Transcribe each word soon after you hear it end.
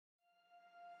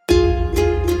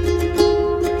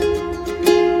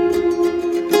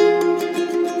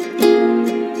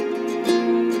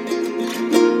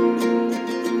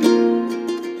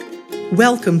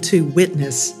Welcome to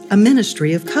Witness, a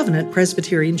ministry of Covenant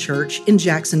Presbyterian Church in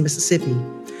Jackson, Mississippi.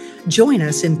 Join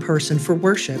us in person for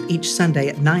worship each Sunday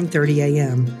at 9:30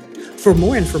 a.m. For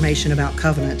more information about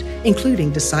Covenant,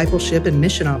 including discipleship and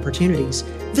mission opportunities,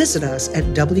 visit us at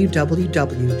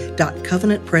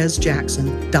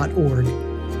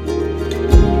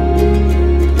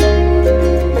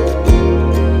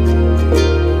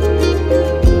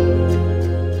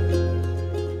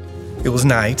It was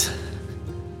night,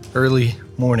 early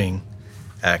morning,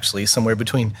 actually, somewhere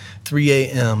between 3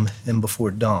 a.m. and before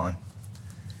dawn.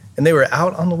 And they were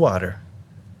out on the water.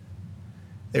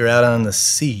 They were out on the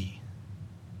Sea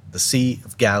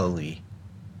of Galilee.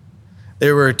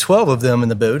 There were 12 of them in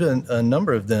the boat, and a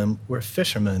number of them were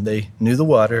fishermen. They knew the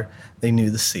water, they knew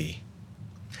the sea.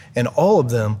 And all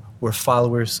of them were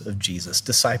followers of Jesus,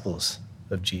 disciples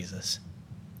of Jesus.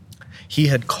 He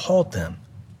had called them,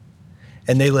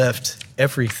 and they left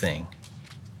everything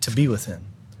to be with him.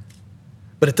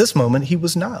 But at this moment, he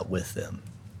was not with them.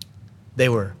 They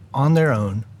were on their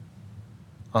own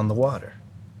on the water.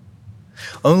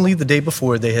 Only the day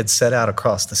before they had set out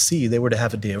across the sea, they were to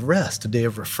have a day of rest, a day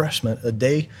of refreshment, a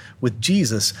day with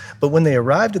Jesus. But when they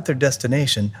arrived at their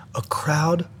destination, a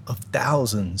crowd of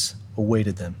thousands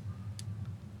awaited them.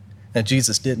 Now,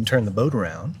 Jesus didn't turn the boat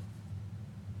around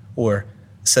or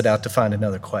set out to find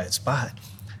another quiet spot.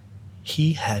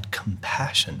 He had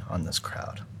compassion on this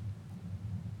crowd.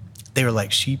 They were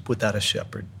like sheep without a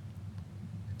shepherd.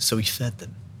 So he fed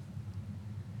them.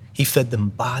 He fed them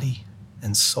body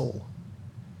and soul.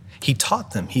 He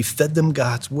taught them. He fed them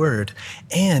God's word,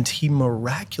 and he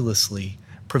miraculously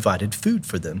provided food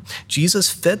for them. Jesus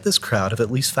fed this crowd of at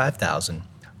least 5,000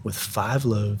 with 5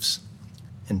 loaves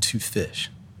and 2 fish.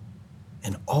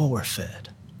 And all were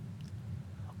fed.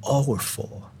 All were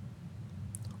full.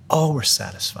 All were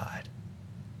satisfied.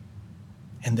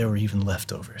 And there were even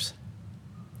leftovers.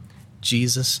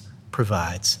 Jesus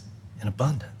provides in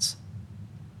abundance.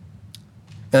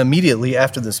 Now, immediately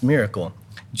after this miracle,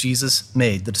 Jesus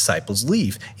made the disciples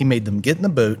leave. He made them get in the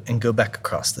boat and go back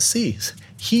across the seas.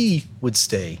 He would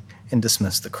stay and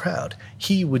dismiss the crowd.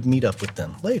 He would meet up with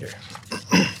them later.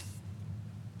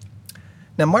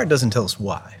 Now, Mark doesn't tell us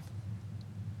why,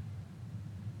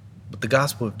 but the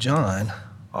Gospel of John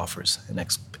offers an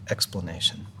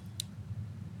explanation.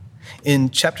 In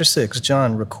chapter 6,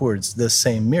 John records this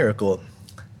same miracle,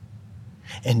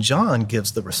 and John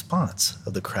gives the response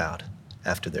of the crowd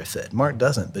after they're fed. Mark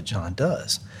doesn't, but John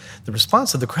does. The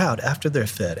response of the crowd after they're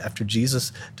fed, after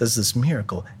Jesus does this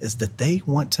miracle, is that they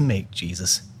want to make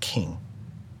Jesus king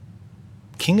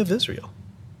of Israel.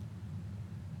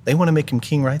 They want to make him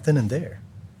king right then and there.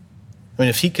 I mean,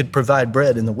 if he could provide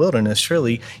bread in the wilderness,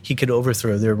 surely he could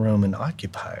overthrow their Roman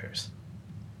occupiers.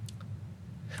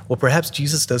 Well, perhaps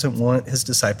Jesus doesn't want his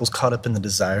disciples caught up in the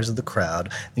desires of the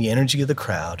crowd, the energy of the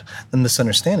crowd, the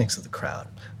misunderstandings of the crowd,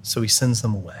 so he sends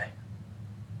them away.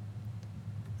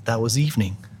 That was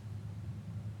evening,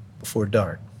 before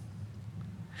dark.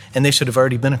 And they should have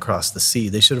already been across the sea.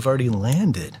 They should have already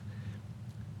landed.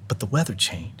 But the weather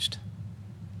changed.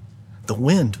 The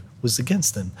wind was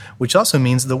against them, which also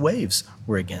means the waves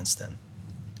were against them.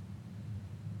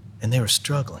 And they were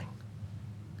struggling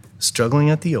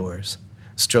at the oars,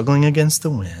 struggling against the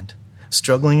wind,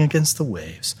 struggling against the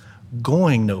waves,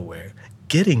 going nowhere,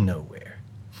 getting nowhere.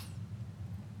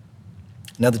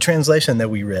 Now, the translation that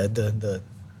we read, the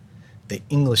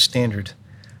English Standard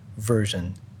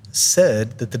Version,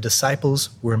 said that the disciples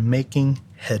were making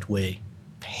headway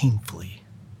painfully.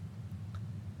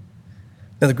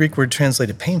 Now, the Greek word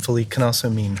translated painfully can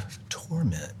also mean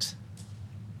torment.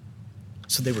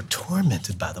 So they were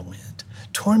tormented by the wind,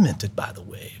 tormented by the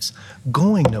waves,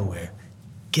 going nowhere,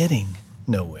 getting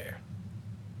nowhere.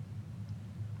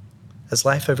 Has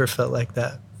life ever felt like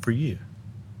that for you?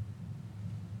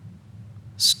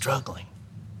 Struggling,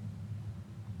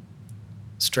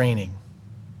 straining,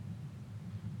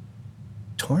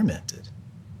 tormented,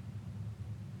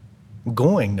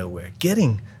 going nowhere,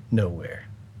 getting nowhere.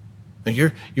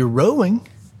 You're rowing,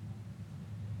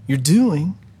 you're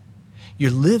doing,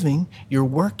 you're living, you're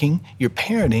working, you're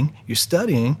parenting, you're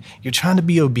studying, you're trying to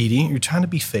be obedient, you're trying to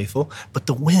be faithful, but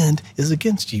the wind is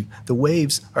against you. The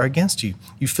waves are against you.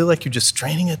 You feel like you're just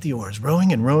straining at the oars,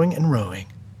 rowing and rowing and rowing.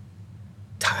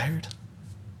 Tired,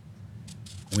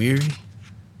 weary,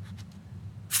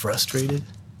 frustrated,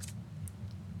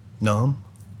 numb,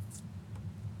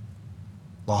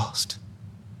 lost,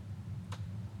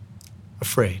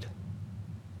 afraid,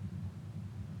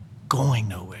 going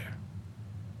nowhere,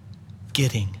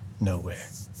 getting nowhere,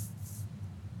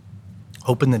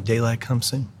 hoping that daylight comes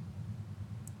soon.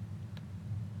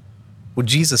 Well,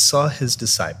 Jesus saw his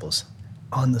disciples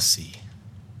on the sea,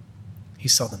 He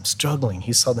saw them struggling.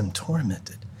 He saw them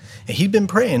tormented. And he'd been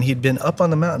praying. He'd been up on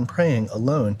the mountain praying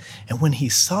alone. And when he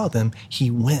saw them,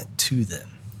 he went to them.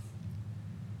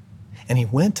 And he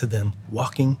went to them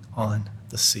walking on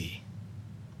the sea.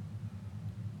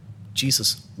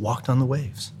 Jesus walked on the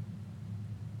waves.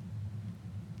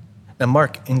 Now,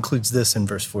 Mark includes this in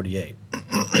verse 48.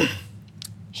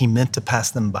 He meant to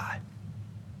pass them by.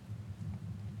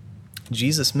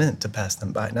 Jesus meant to pass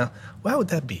them by. Now, why would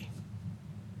that be?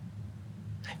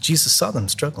 Jesus saw them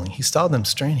struggling. He saw them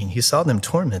straining. He saw them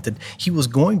tormented. He was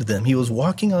going to them. He was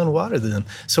walking on water to them.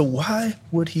 So why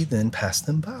would he then pass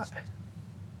them by?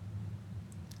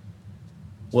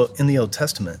 Well, in the Old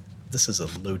Testament, this is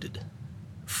a loaded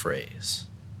phrase.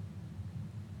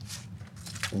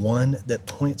 One that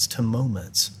points to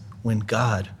moments when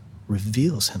God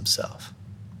reveals himself.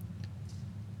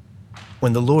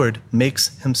 When the Lord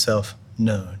makes himself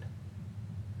known.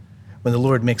 When the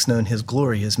Lord makes known his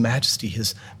glory, his majesty,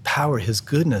 his power, his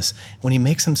goodness. When he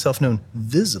makes himself known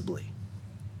visibly.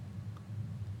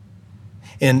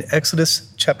 In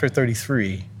Exodus chapter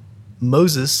 33,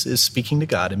 Moses is speaking to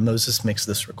God, and Moses makes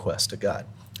this request to God.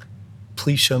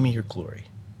 Please show me your glory.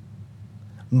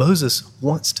 Moses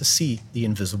wants to see the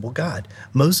invisible God.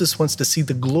 Moses wants to see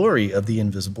the glory of the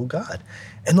invisible God.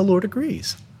 And the Lord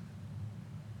agrees.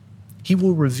 He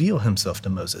will reveal himself to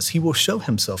Moses. He will show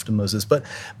himself to Moses. But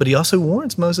he also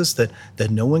warns Moses that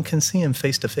no one can see him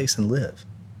face to face and live.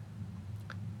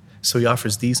 So he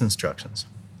offers these instructions.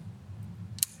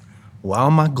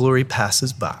 While my glory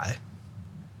passes by,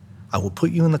 I will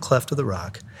put you in the cleft of the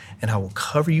rock, and I will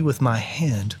cover you with my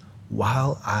hand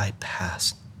while I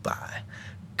pass by.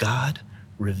 God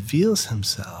reveals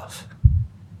himself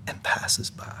and passes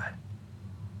by.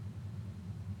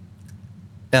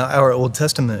 Now, our Old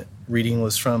Testament reading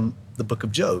was from the book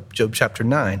of Job, Job chapter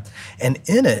 9. And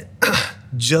in it,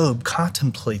 Job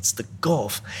contemplates the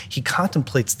gulf. He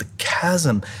contemplates the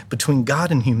chasm between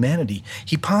God and humanity.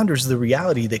 He ponders the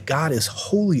reality that God is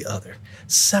wholly other,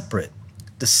 separate,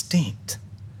 distinct,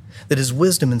 that his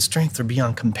wisdom and strength are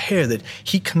beyond compare, that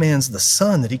he commands the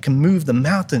sun, that he can move the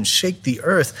mountains, shake the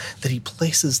earth, that he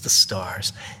places the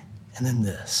stars. And then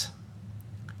this.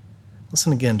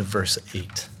 Listen again to verse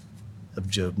 8 of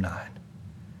Job 9.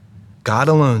 God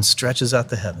alone stretches out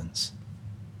the heavens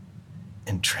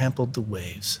and trampled the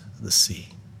waves of the sea.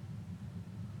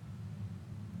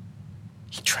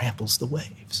 He tramples the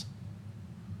waves.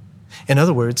 In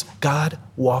other words, God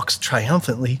walks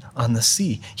triumphantly on the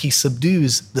sea. He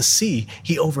subdues the sea.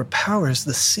 He overpowers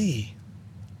the sea.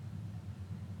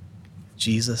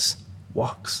 Jesus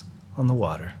walks on the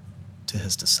water to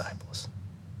his disciples.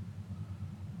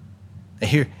 And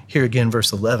here again,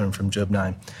 verse 11 from Job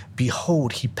 9.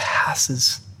 Behold, he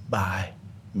passes by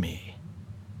me,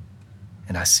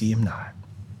 and I see him not.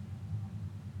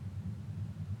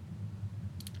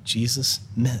 Jesus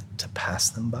meant to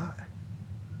pass them by.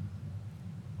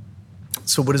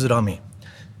 So what does it all mean?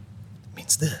 It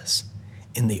means this.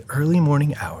 In the early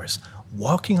morning hours,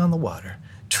 walking on the water,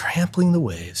 trampling the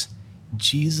waves,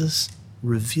 Jesus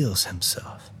reveals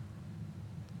himself,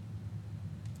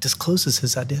 discloses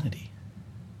his identity.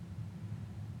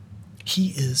 He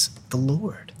is the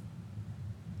Lord,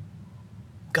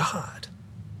 God,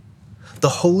 the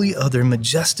holy other,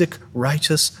 majestic,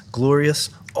 righteous, glorious,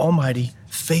 almighty,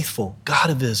 faithful God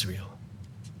of Israel,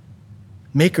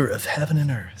 maker of heaven and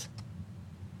earth.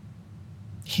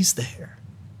 He's there,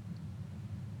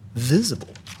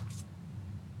 visible,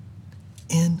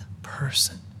 in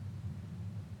person.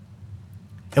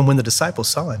 And when the disciples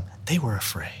saw him, they were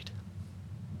afraid,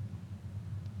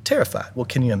 terrified. Well,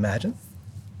 can you imagine?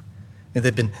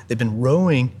 They've been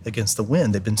rowing against the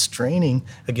wind. They've been straining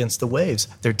against the waves.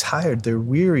 They're tired, they're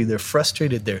weary, they're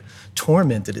frustrated, they're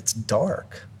tormented. It's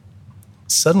dark.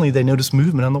 Suddenly they notice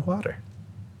movement on the water.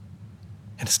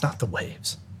 And it's not the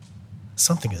waves.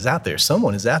 Something is out there.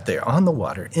 Someone is out there on the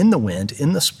water, in the wind,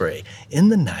 in the spray, in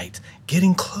the night,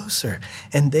 getting closer.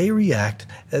 And they react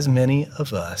as many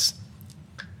of us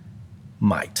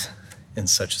might in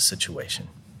such a situation.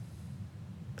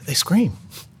 But they scream.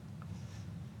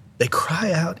 They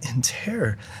cry out in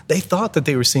terror. They thought that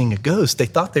they were seeing a ghost. They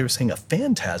thought they were seeing a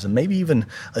phantasm, maybe even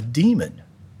a demon.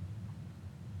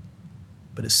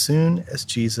 But as soon as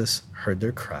Jesus heard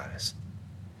their cries,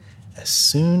 as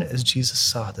soon as Jesus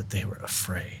saw that they were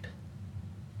afraid,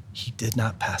 he did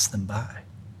not pass them by.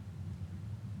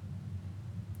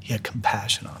 He had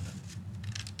compassion on them.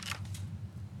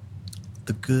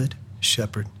 The good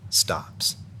shepherd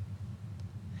stops.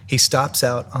 He stops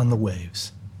out on the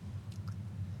waves.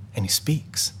 And he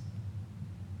speaks.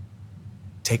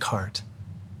 Take heart.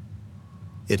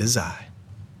 It is I.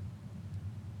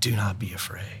 Do not be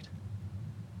afraid.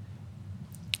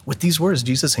 With these words,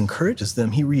 Jesus encourages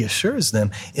them. He reassures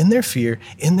them in their fear,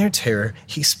 in their terror.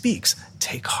 He speaks,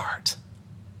 take heart.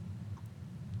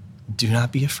 Do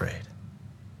not be afraid.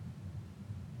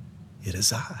 It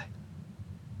is I.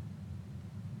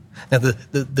 Now,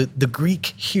 the Greek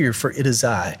here for it is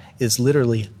I is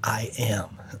literally I am.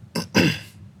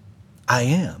 I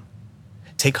am.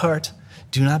 Take heart.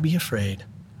 Do not be afraid.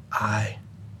 I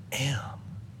am.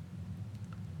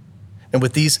 And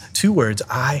with these two words,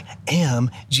 I am,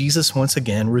 Jesus once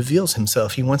again reveals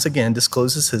himself. He once again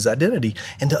discloses his identity.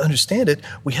 And to understand it,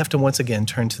 we have to once again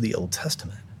turn to the Old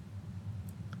Testament.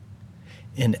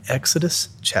 In Exodus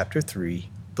chapter 3,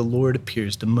 the Lord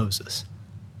appears to Moses.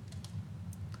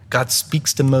 God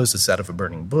speaks to Moses out of a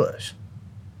burning bush.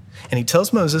 And he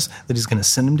tells Moses that he's going to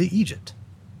send him to Egypt.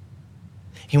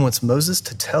 He wants Moses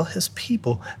to tell his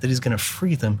people that he's going to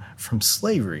free them from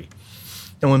slavery.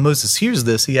 And when Moses hears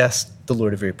this, he asks the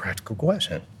Lord a very practical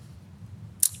question.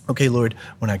 Okay, Lord,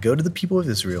 when I go to the people of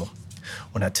Israel,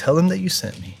 when I tell them that you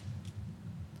sent me,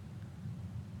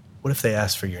 what if they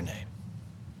ask for your name?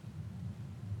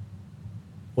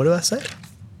 What do I say?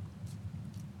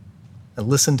 Now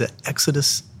listen to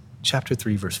Exodus chapter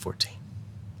 3, verse 14.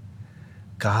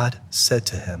 God said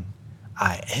to him,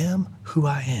 I am who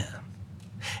I am.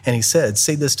 And he said,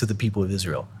 say this to the people of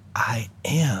Israel, I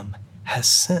am has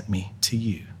sent me to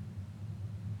you.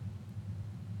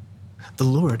 The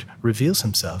Lord reveals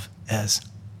himself as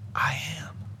I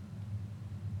am.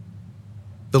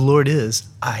 The Lord is,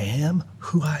 I am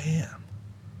who I am.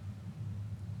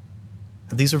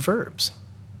 These are verbs.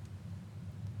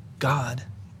 God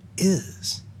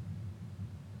is.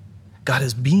 God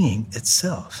is being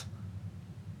itself.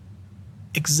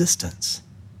 Existence.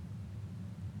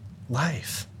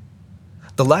 Life.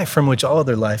 The life from which all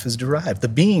other life is derived. The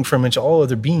being from which all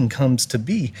other being comes to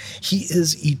be. He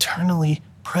is eternally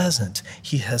present.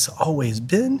 He has always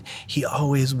been. He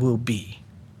always will be.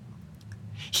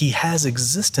 He has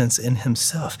existence in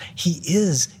himself. He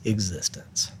is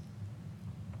existence.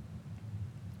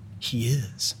 He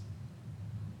is.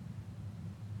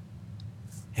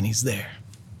 And he's there,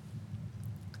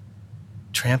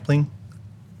 trampling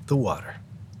the water,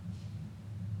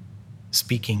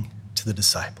 speaking to the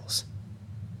disciples.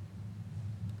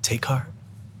 Take heart.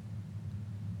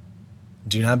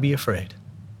 Do not be afraid.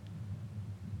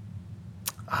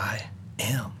 I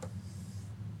am.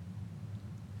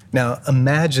 Now,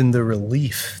 imagine the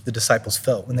relief the disciples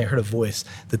felt when they heard a voice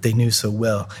that they knew so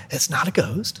well. It's not a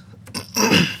ghost.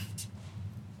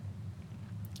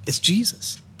 It's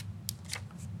Jesus.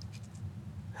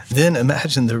 Then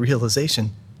imagine the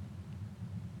realization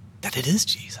that it is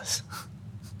Jesus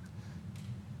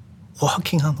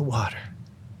walking on the water,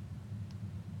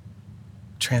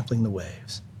 trampling the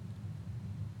waves.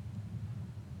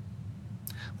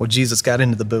 Well, Jesus got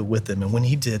into the boat with them, and when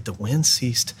he did, the wind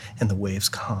ceased and the waves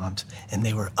calmed, and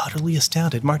they were utterly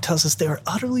astounded. Mark tells us they were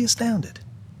utterly astounded.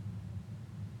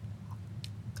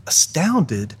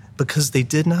 Astounded because they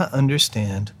did not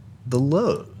understand the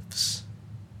loaves.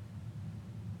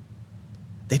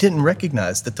 They didn't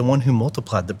recognize that the one who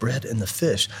multiplied the bread and the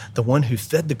fish, the one who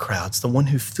fed the crowds, the one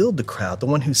who filled the crowd, the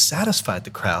one who satisfied the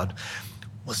crowd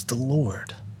was the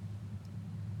Lord,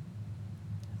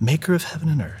 maker of heaven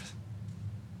and earth.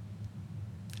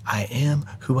 I am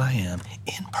who I am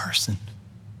in person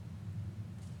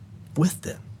with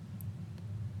them.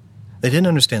 They didn't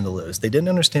understand the loaves. They didn't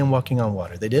understand walking on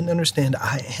water. They didn't understand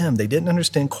I am. They didn't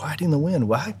understand quieting the wind.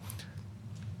 Why?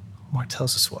 Mark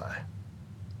tells us why.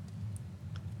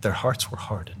 Their hearts were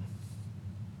hardened.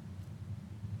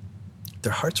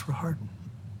 Their hearts were hardened.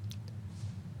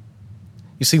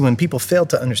 You see, when people fail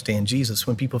to understand Jesus,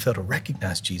 when people fail to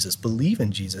recognize Jesus, believe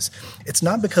in Jesus, it's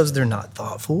not because they're not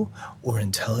thoughtful or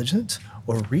intelligent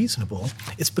or reasonable.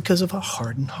 It's because of a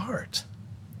hardened heart.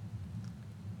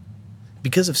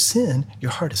 Because of sin,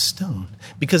 your heart is stone.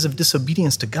 Because of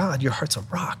disobedience to God, your heart's a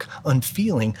rock,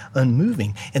 unfeeling,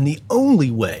 unmoving. And the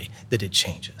only way that it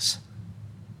changes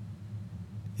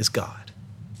is God.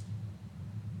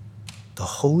 The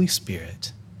Holy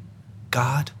Spirit,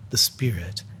 God the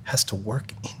Spirit, has to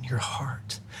work in your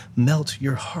heart, melt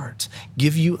your heart,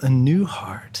 give you a new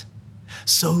heart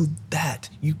so that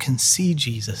you can see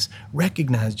Jesus,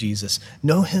 recognize Jesus,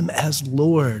 know him as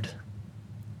Lord.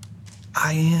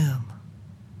 I am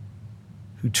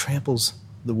who tramples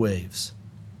the waves.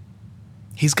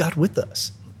 He's God with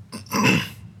us.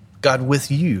 God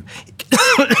with you.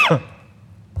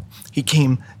 He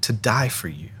came to die for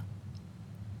you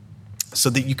so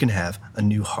that you can have a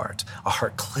new heart, a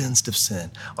heart cleansed of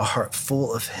sin, a heart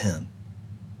full of him.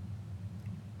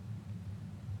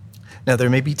 Now, there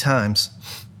may be times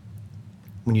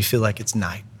when you feel like it's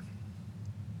night.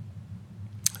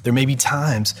 There may be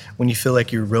times when you feel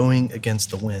like you're rowing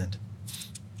against the wind,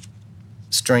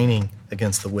 straining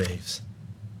against the waves,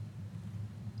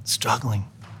 struggling,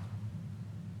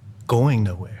 going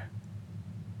nowhere,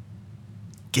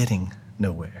 getting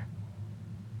nowhere.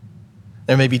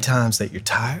 There may be times that you're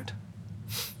tired,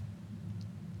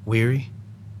 weary,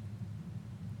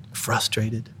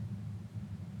 frustrated,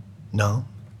 numb,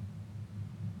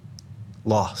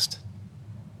 lost,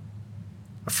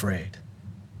 afraid.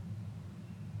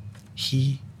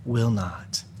 He will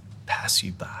not pass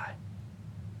you by.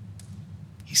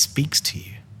 He speaks to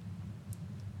you.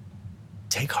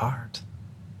 Take heart.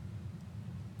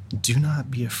 Do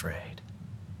not be afraid.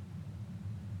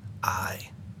 I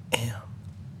am.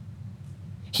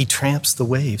 He tramps the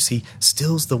waves. He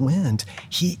stills the wind.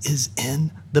 He is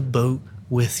in the boat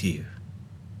with you.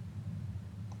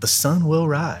 The sun will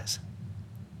rise.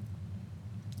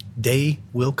 Day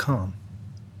will come.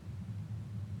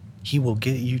 He will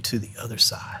get you to the other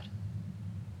side.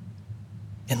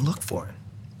 And look for him.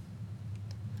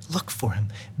 Look for him.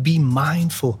 Be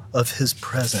mindful of his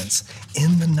presence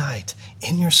in the night,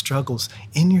 in your struggles,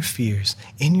 in your fears,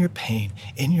 in your pain,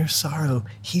 in your sorrow.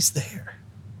 He's there.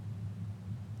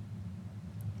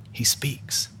 He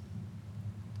speaks.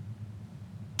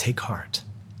 Take heart.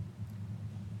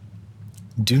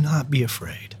 Do not be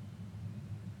afraid.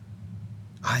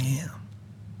 I am.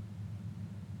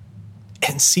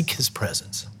 And seek his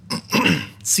presence.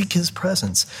 Seek his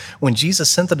presence. When Jesus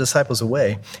sent the disciples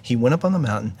away, he went up on the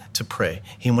mountain to pray.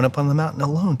 He went up on the mountain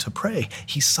alone to pray.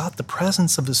 He sought the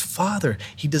presence of his Father.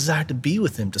 He desired to be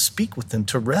with him, to speak with him,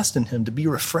 to rest in him, to be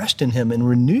refreshed in him and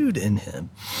renewed in him.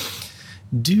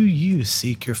 Do you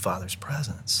seek your Father's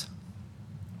presence?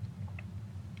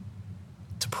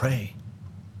 To pray,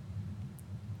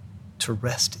 to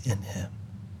rest in him,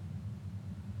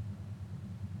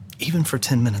 even for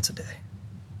 10 minutes a day.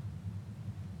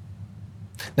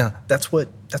 Now, that's what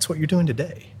you're doing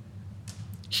today.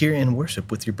 Here in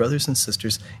worship with your brothers and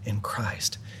sisters in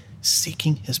Christ,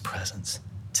 seeking his presence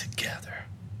together.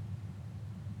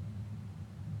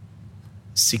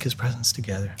 Seek his presence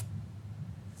together.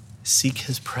 Seek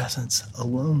his presence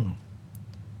alone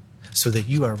so that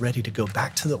you are ready to go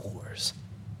back to the oars.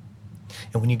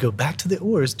 And when you go back to the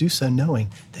oars, do so knowing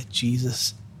that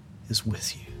Jesus is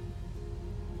with you,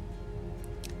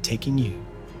 taking you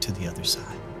to the other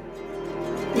side.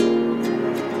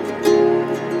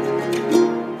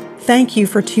 Thank you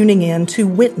for tuning in to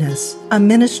Witness, a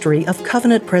ministry of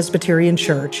Covenant Presbyterian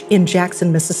Church in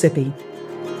Jackson, Mississippi.